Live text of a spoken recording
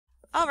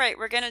All right,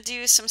 we're going to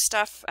do some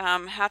stuff,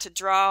 how to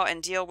draw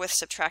and deal with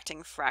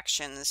subtracting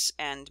fractions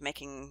and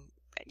making,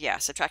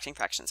 subtracting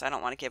fractions. I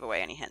don't want to give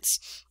away any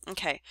hints.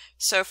 Okay,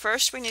 so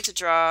first we need to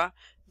draw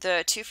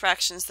the two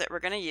fractions that we're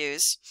going to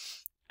use.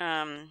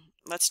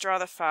 Let's draw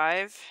the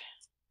 5/6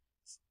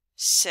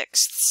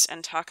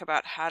 and talk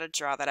about how to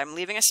draw that. I'm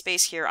leaving a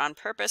space here on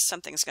purpose.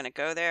 Something's going to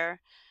go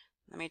there.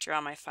 Let me draw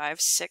my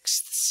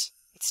 5/6.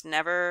 It's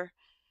never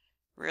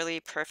really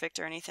perfect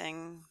or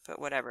anything, but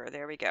whatever.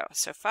 There we go.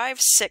 So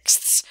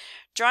 5/6.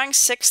 Drawing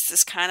sixths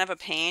is kind of a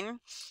pain.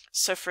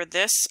 So for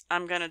this,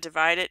 I'm going to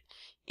divide it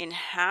in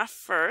half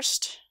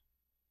first.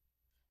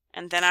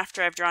 And then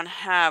after I've drawn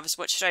halves,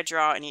 what should I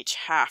draw in each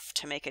half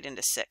to make it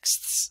into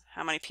sixths?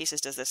 How many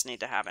pieces does this need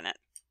to have in it?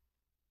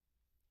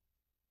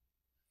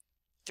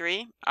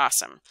 3?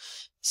 Awesome.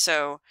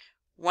 So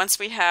once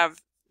we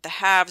have the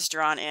halves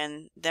drawn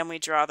in, then we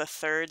draw the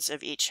thirds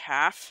of each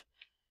half,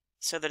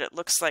 so that it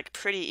looks like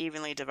pretty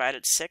evenly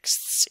divided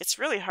sixths. It's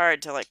really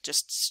hard to like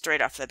just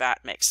straight off the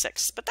bat make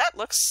sixths, but that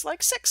looks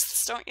like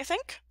sixths, don't you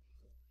think?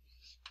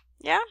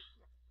 Yeah?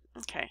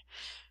 Okay.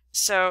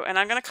 So, and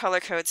I'm going to color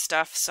code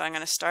stuff, so I'm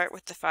going to start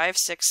with the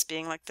 5/6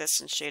 being like this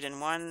and shade in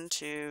 1,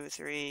 2,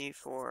 3,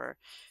 4,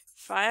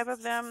 5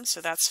 of them,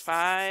 so that's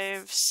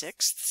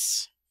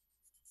 5/6.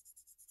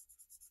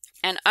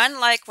 And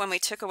unlike when we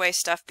took away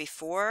stuff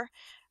before,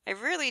 I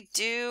really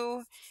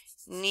do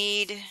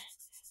need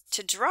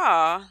to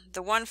draw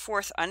the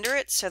 1/4 under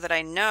it so that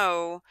I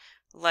know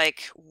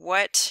like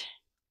what,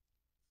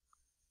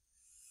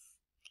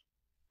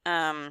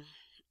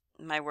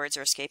 my words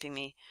are escaping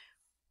me,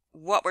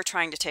 what we're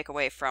trying to take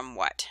away from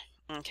what.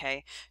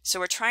 Okay, so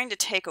we're trying to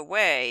take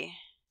away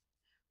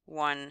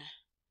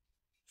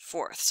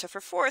 1/4. So for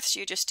fourths,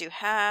 you just do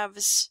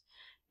halves,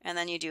 and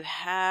then you do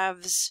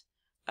halves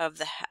of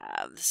the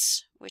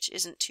halves, which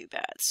isn't too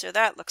bad. So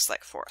that looks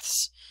like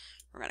fourths.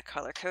 We're going to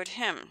color code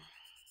him.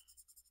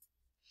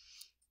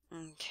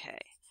 Okay,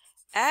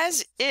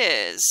 as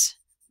is,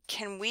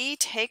 can we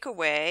take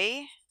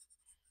away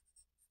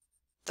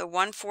the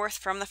 1/4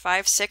 from the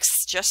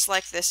 5/6 just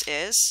like this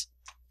is?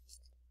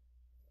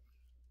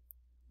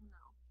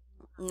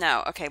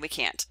 No, okay, we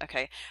can't.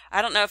 Okay,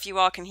 I don't know if you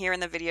all can hear in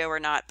the video or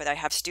not, but I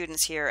have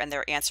students here and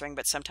they're answering,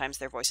 but sometimes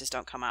their voices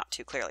don't come out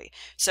too clearly.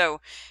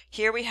 So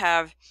here we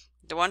have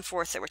the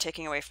 1/4 that we're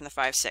taking away from the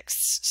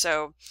 5/6.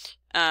 So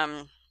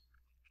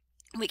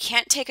we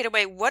can't take it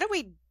away. What do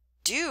we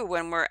do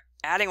when we're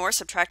adding or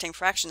subtracting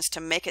fractions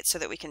to make it so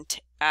that we can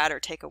add or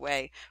take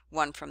away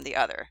one from the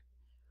other?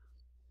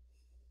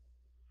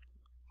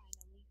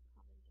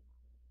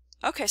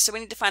 Okay, so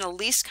we need to find a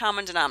least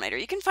common denominator.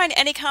 You can find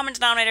any common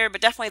denominator, but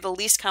definitely the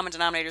least common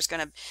denominator is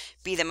going to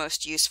be the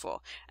most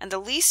useful. And the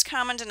least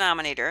common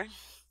denominator,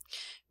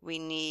 we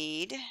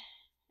need,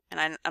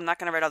 and I'm not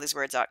going to write all these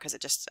words out because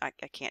I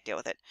can't deal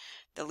with it.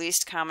 The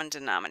least common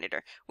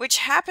denominator, which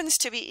happens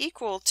to be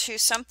equal to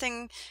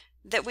something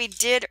that we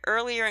did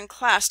earlier in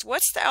class.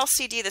 What's the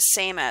LCD the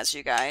same as,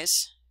 you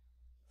guys?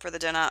 For the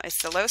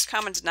it's the lowest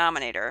common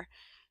denominator,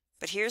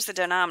 but here's the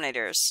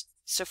denominators.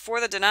 So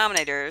for the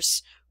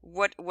denominators,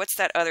 what's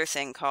that other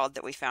thing called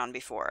that we found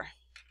before?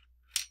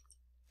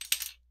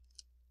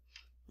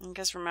 You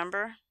guys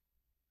remember?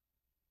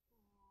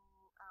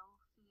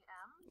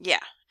 LCM?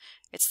 Yeah,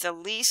 it's the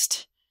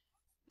least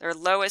or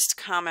lowest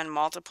common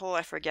multiple.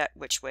 I forget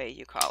which way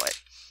you call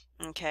it.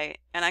 Okay,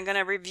 and I'm going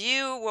to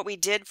review what we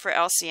did for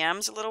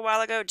LCMs a little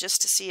while ago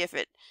just to see if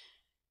it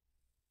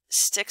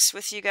sticks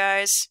with you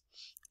guys.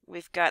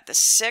 We've got the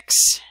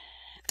 6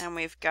 and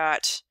we've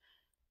got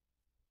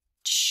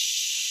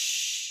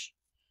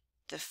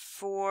the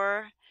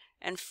 4,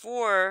 and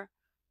 4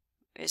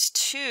 is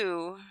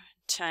 2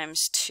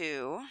 times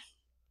 2,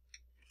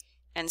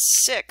 and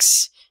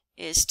 6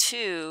 is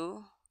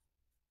 2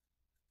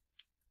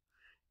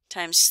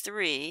 times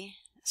 3.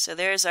 So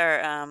there's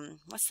our,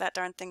 what's that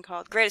darn thing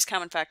called? Greatest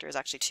common factor is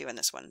actually 2 in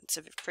this one. It's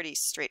a pretty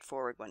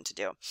straightforward one to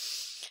do.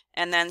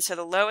 And then, so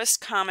the least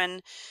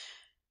common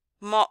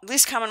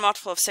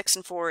multiple of 6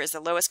 and 4 is the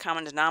lowest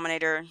common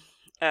denominator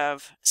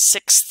of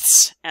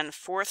sixths and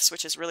fourths,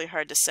 which is really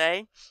hard to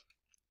say.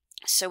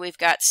 So we've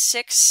got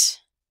 6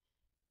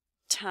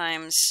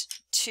 times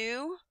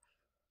 2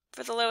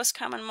 for the lowest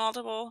common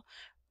multiple,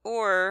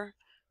 or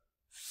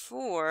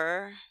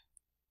 4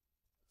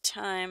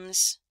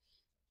 times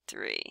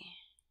 3.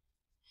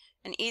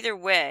 And either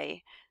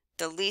way,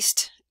 the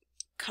lowest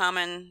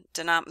common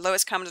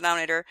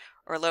denominator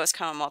or lowest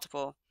common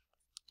multiple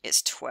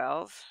is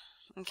 12.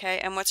 Okay,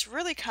 and what's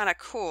really kind of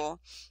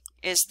cool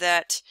is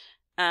that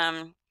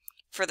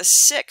for the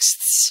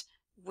sixths,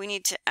 we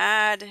need to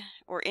add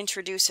or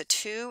introduce a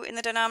 2 in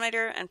the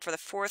denominator, and for the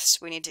fourths,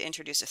 we need to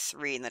introduce a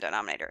 3 in the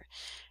denominator.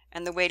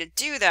 And the way to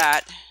do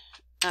that,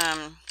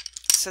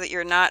 so that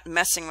you're not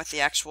messing with the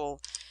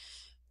actual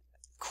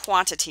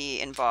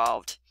quantity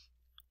involved,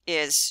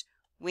 is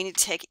we need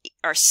to take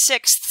our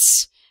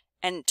sixths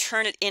and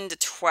turn it into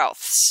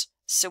twelfths.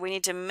 So we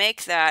need to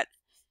make that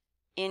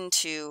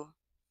into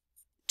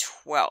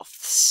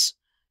twelfths.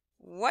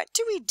 What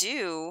do we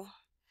do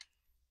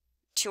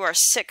to our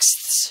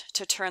sixths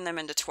to turn them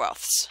into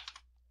twelfths?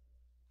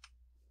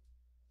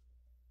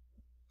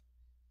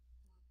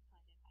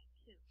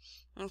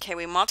 Okay,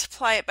 we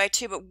multiply it by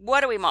 2, but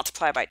what do we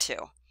multiply by 2?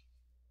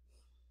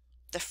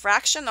 The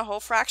fraction, the whole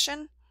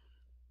fraction?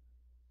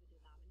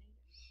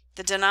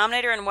 The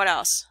denominator and what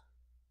else?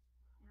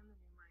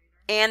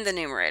 And the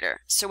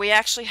numerator. So we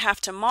actually have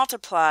to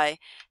multiply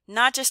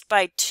not just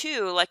by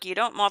 2, like you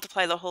don't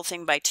multiply the whole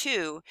thing by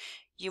 2,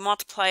 you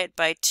multiply it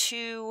by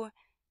 2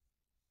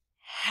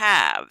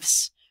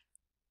 halves,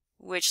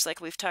 which,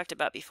 like we've talked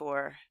about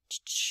before,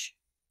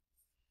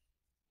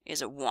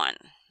 is a 1.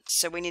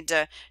 So we need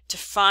to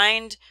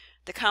find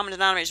the common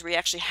denominators. We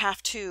actually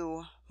have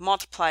to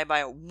multiply by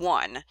a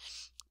 1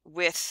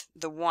 with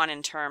the 1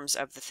 in terms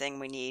of the thing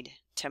we need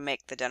to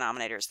make the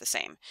denominators the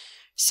same.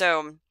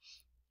 So,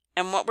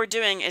 and what we're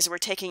doing is we're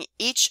taking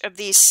each of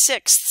these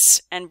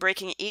sixths and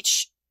breaking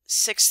each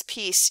sixth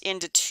piece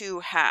into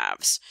 2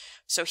 halves.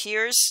 So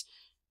here's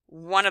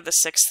one of the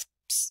sixth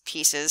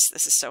pieces.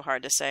 This is so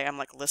hard to say. I'm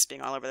like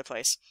lisping all over the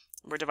place.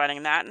 We're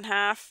dividing that in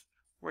half.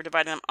 We're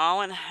dividing them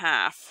all in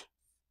half.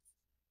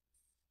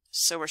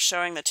 So we're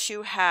showing the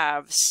 2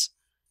 halves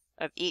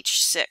of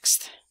each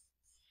sixth.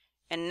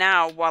 And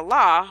now,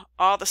 voila,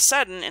 all of a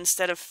sudden,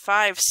 instead of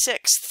 5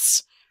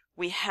 sixths,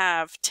 we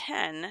have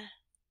 10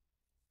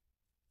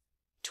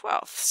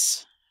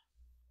 twelfths.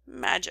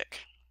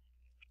 Magic.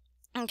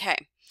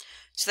 Okay,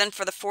 so then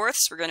for the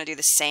fourths, we're going to do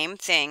the same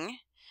thing.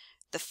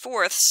 The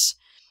fourths,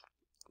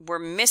 we're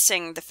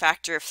missing the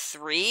factor of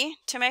 3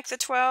 to make the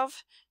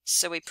 12.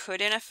 So we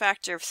put in a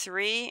factor of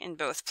 3 in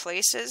both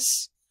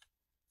places.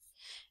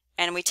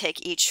 And we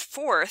take each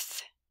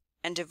fourth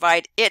and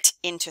divide it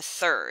into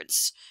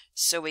thirds.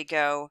 So we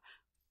go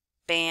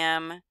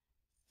bam,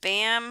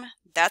 bam,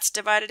 that's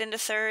divided into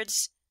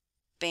thirds.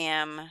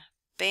 Bam,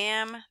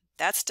 bam,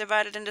 that's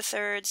divided into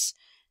thirds.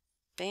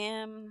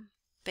 Bam,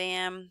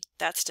 bam,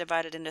 that's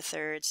divided into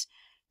thirds.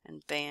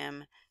 And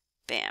bam,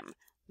 bam,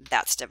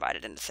 that's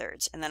divided into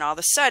thirds. And then all of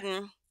a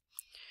sudden,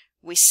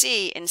 we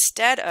see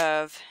instead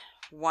of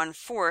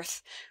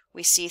 1/4,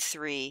 we see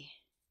 3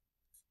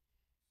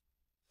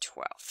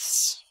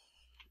 twelfths.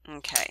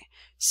 Okay,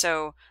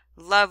 so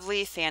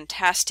lovely,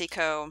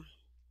 fantastico.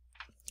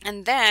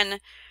 And then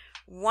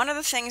one of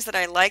the things that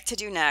I like to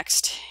do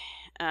next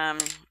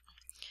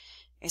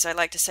is I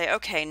like to say,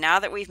 okay, now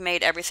that we've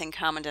made everything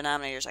common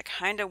denominators, I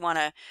kind of want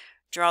to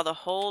draw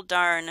the whole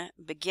darn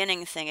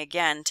beginning thing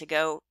again to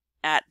go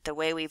at the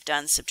way we've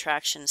done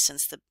subtraction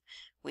since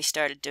we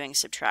started doing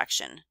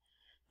subtraction.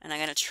 And I'm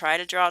going to try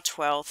to draw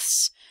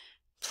twelfths.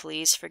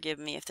 Please forgive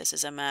me if this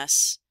is a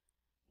mess.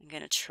 I'm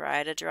going to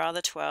try to draw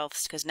the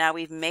twelfths because now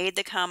we've made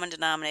the common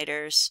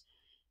denominators,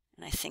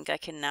 and I think I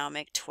can now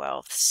make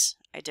twelfths.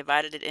 I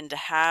divided it into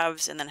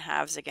halves and then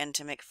halves again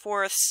to make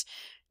fourths,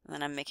 and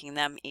then I'm making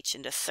them each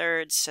into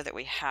thirds so that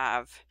we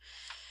have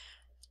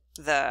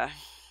the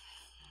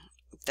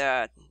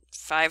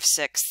 5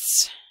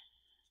 sixths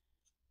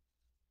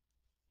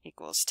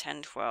equals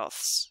 10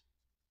 twelfths.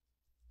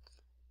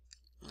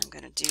 I'm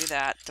going to do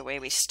that the way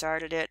we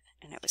started it,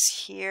 and it was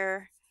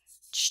here.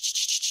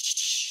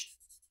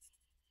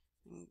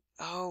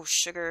 Oh,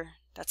 sugar,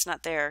 that's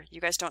not there.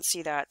 You guys don't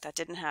see that. That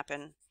didn't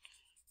happen.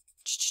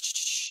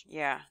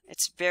 Yeah,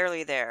 it's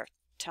barely there.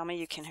 Tell me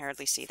you can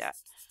hardly see that.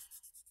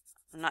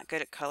 I'm not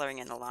good at coloring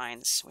in the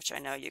lines, which I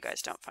know you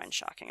guys don't find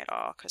shocking at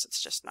all because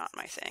it's just not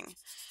my thing.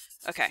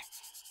 Okay,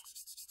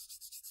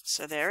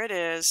 so there it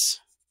is.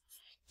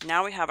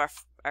 Now we have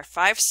our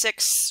 5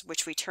 sixths,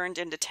 which we turned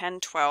into 10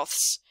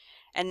 twelfths.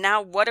 And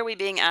now what are we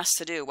being asked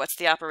to do? What's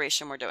the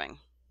operation we're doing?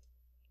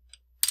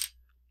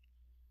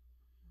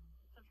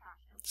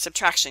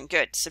 Subtraction,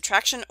 good.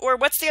 Subtraction, or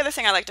what's the other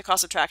thing I like to call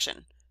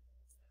subtraction?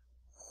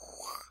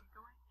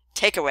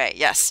 Takeaway,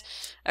 yes.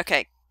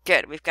 Okay,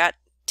 good. We've got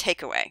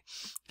takeaway.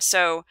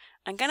 So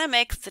I'm going to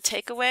make the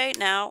takeaway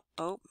now,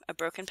 oh, a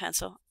broken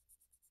pencil,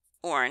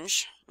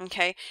 orange,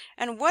 okay?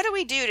 And what do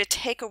we do to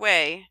take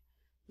away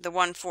the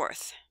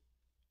 1/4?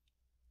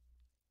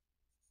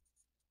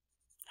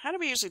 How do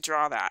we usually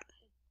draw that?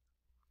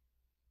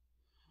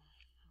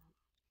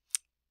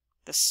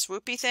 The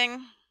swoopy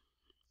thing?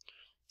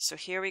 So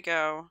here we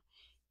go.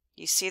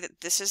 You see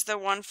that this is the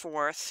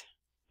 1/4,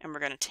 and we're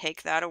going to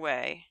take that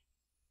away.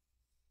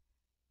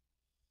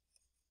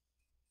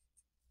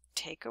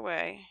 Take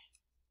away.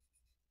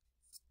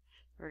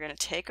 We're going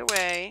to take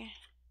away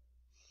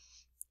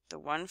the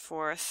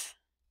 1/4,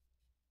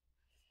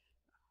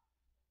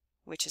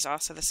 which is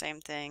also the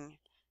same thing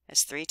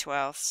as 3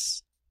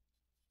 twelfths.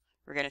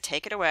 We're going to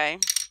take it away.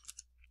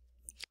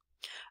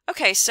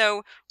 Okay,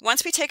 so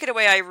once we take it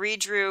away, I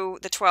redrew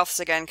the twelfths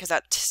again because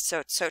that's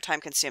so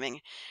time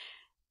consuming.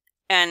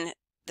 And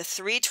the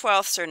 3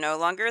 twelfths are no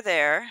longer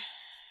there.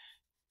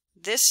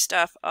 This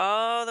stuff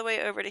all the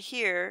way over to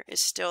here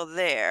is still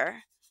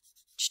there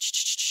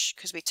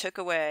because we took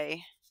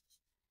away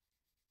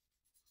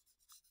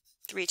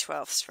 3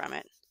 twelfths from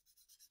it.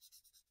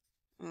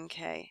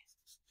 Okay,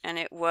 and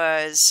it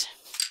was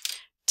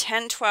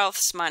 10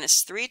 twelfths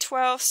minus 3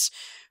 twelfths,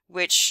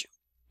 which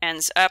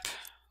ends up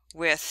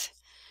with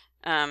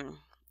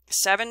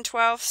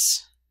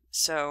 7/12.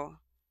 So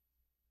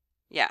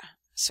yeah,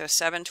 so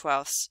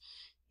 7/12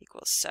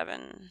 equals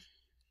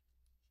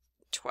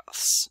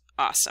 7/12.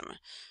 Awesome.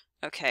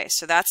 Okay,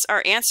 so that's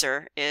our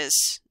answer,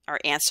 or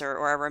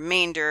our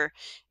remainder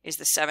is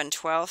the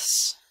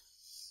 7/12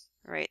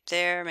 right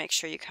there. Make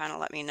sure you kind of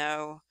let me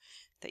know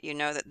that you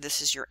know that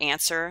this is your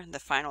answer, the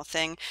final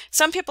thing.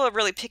 Some people are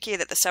really picky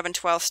that the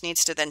 7/12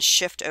 needs to then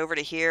shift over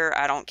to here.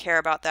 I don't care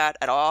about that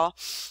at all.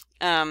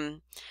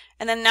 And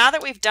then now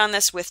that we've done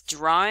this with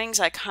drawings,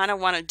 I kind of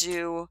want to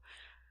do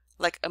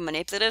like a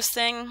manipulative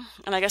thing.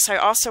 And I guess I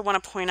also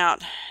want to point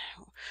out,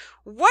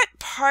 what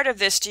part of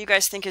this do you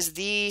guys think is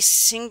the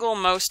single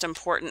most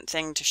important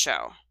thing to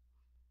show?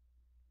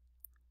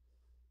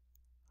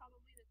 Probably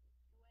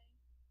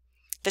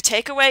The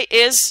takeaway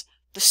is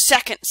the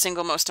second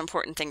single most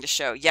important thing to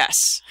show.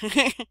 Yes.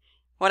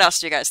 What else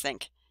do you guys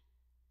think? Is it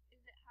how you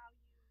put the common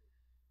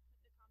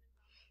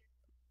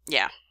denominator?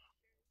 Yeah.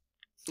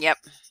 Yep.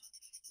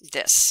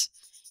 This.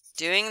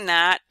 Doing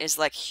that is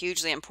like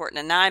hugely important.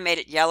 And now I made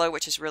it yellow,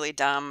 which is really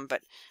dumb,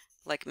 but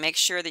like make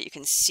sure that you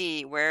can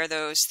see where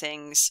those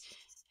things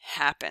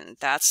happen.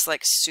 That's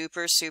like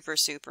super, super,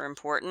 super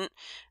important.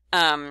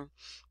 And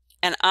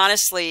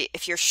honestly,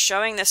 if you're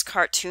showing this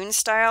cartoon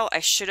style,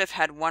 I should have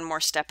had one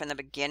more step in the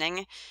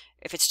beginning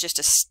if it's just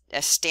a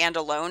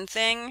standalone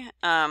thing.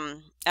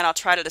 And I'll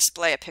try to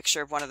display a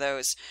picture of one of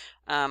those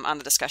on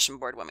the discussion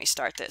board when we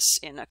start this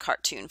in a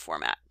cartoon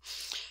format.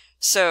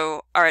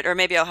 So, all right, or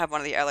maybe I'll have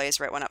one of the LAs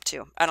write one up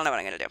too. I don't know what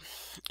I'm going to do.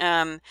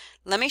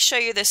 Let me show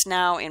you this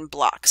now in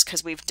blocks,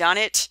 because we've done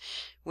it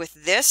with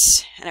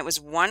this, and it was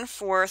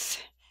 1/4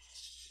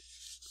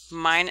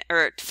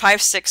 or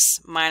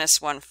 5/6 minus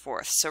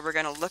 1/4. So we're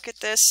going to look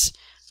at this.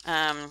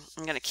 I'm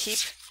going to keep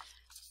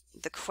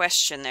the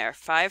question there.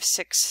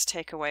 5/6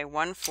 take away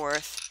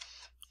 1/4,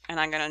 and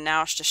I'm going to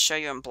now just show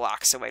you in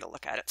blocks a way to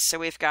look at it. So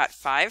we've got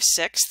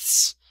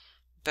 5/6.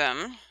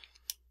 Boom.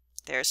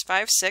 There's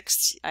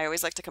 5/6. I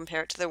always like to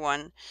compare it to the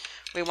 1.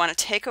 We want to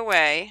take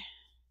away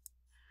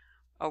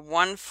a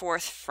 1/4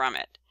 from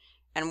it.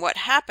 And what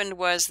happened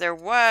was there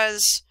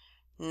was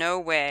no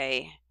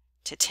way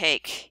to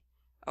take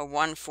a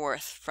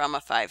 1/4 from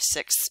a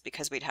 5/6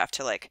 because we'd have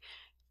to like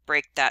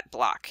break that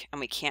block,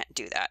 and we can't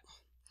do that.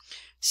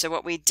 So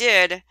what we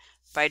did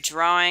by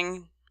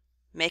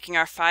making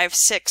our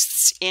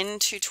 5/6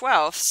 into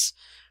 12ths,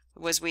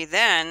 was we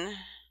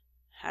then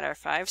had our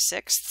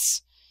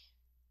 5/6.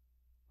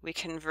 We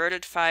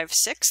converted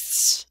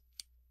 5/6,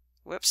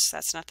 whoops,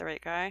 that's not the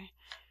right guy,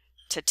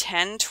 to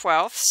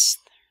 10/12.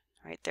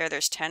 Right there,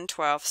 there's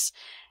 10/12.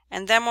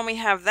 And then when we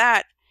have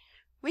that,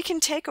 we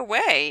can take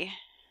away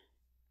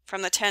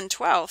from the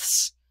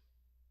 10/12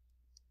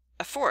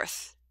 a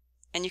 1/4.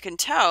 And you can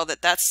tell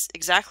that that's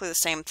exactly the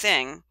same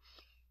thing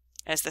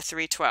as the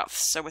 3/12.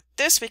 So with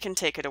this, we can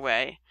take it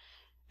away.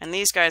 And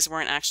these guys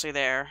weren't actually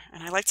there.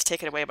 And I like to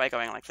take it away by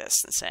going like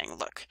this and saying,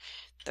 look,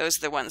 those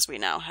are the ones we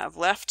now have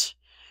left,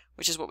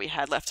 which is what we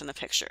had left in the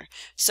picture.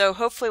 So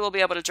hopefully we'll be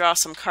able to draw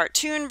some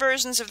cartoon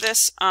versions of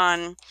this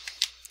on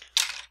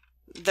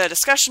the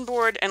discussion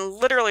board. And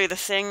literally the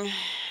thing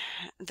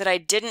that I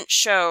didn't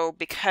show,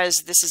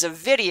 because this is a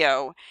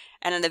video,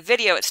 and in the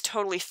video it's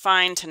totally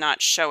fine to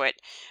not show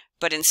it,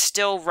 but in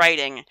still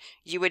writing,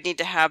 you would need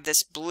to have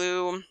this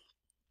blue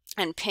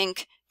and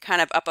pink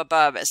kind of up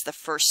above as the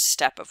first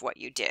step of what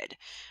you did.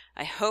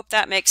 I hope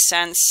that makes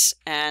sense,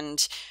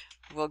 and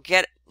we'll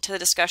get to the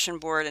discussion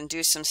board and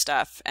do some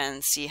stuff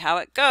and see how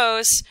it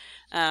goes.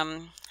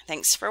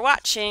 Thanks for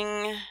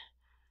watching.